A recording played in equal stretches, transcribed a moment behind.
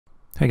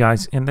Hey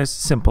guys, in this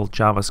simple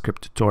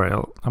JavaScript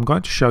tutorial, I'm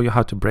going to show you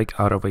how to break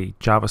out of a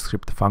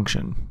JavaScript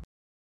function.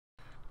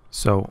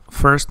 So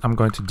first I'm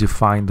going to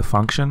define the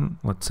function,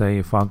 let's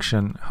say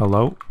function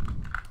hello.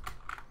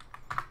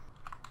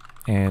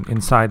 And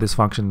inside this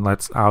function,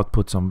 let's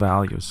output some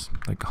values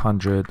like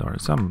 100 or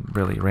some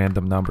really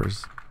random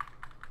numbers.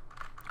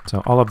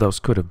 So all of those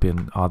could have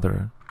been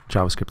other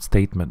JavaScript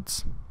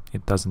statements.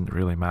 It doesn't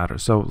really matter.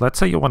 So let's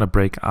say you want to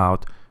break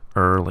out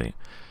early.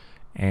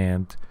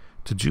 And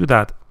to do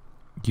that,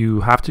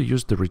 you have to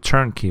use the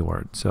return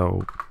keyword.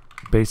 So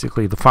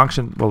basically the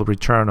function will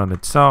return on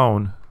its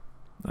own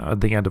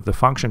at the end of the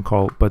function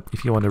call, but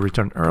if you want to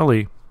return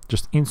early,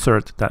 just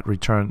insert that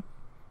return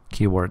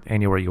keyword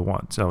anywhere you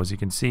want. So as you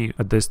can see,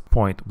 at this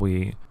point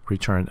we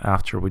returned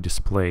after we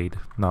displayed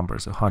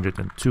numbers 100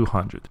 and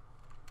 200.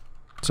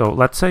 So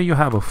let's say you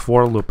have a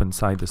for loop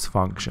inside this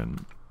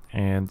function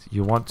and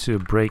you want to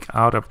break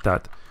out of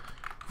that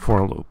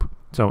for loop.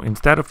 So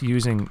instead of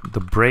using the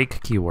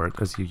break keyword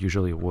as you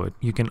usually would,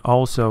 you can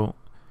also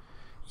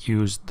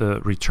use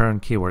the return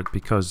keyword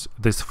because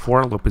this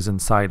for loop is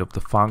inside of the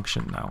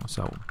function now.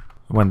 So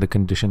when the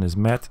condition is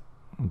met,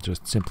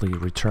 just simply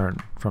return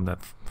from that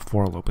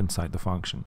for loop inside the function.